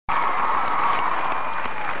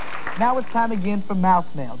Now it's time again for Mouse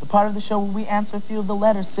Mail, the part of the show where we answer a few of the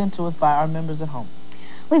letters sent to us by our members at home.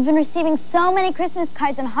 We've been receiving so many Christmas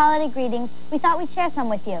cards and holiday greetings, we thought we'd share some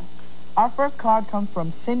with you. Our first card comes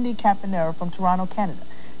from Cindy Caponera from Toronto, Canada.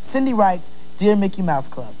 Cindy writes, Dear Mickey Mouse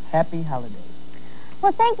Club, happy holidays.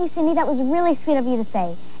 Well, thank you, Cindy. That was really sweet of you to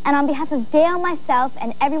say. And on behalf of Dale, myself,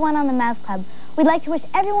 and everyone on the Mouse Club, we'd like to wish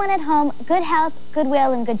everyone at home good health,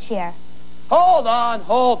 goodwill, and good cheer. Hold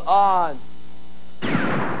on.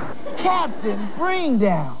 Captain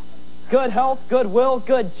Bringdown. Good health, goodwill,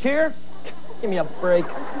 good cheer? Give me a break.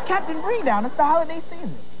 Captain Bringdown, it's the holiday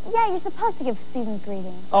season. Yeah, you're supposed to give season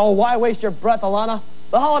greetings. Oh, why waste your breath, Ilana?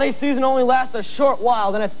 The holiday season only lasts a short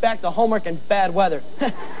while, then it's back to homework and bad weather.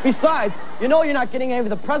 Besides, you know you're not getting any of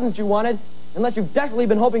the presents you wanted, unless you've definitely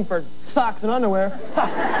been hoping for socks and underwear.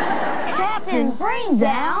 Captain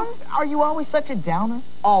Bringdown? Are you always such a downer?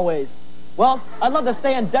 Always. Well, I'd love to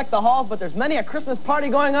stay and deck the halls, but there's many a Christmas party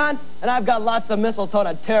going on, and I've got lots of mistletoe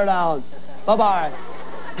to tear down. Bye-bye.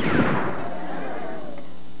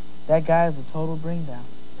 That guy is a total Bringdown.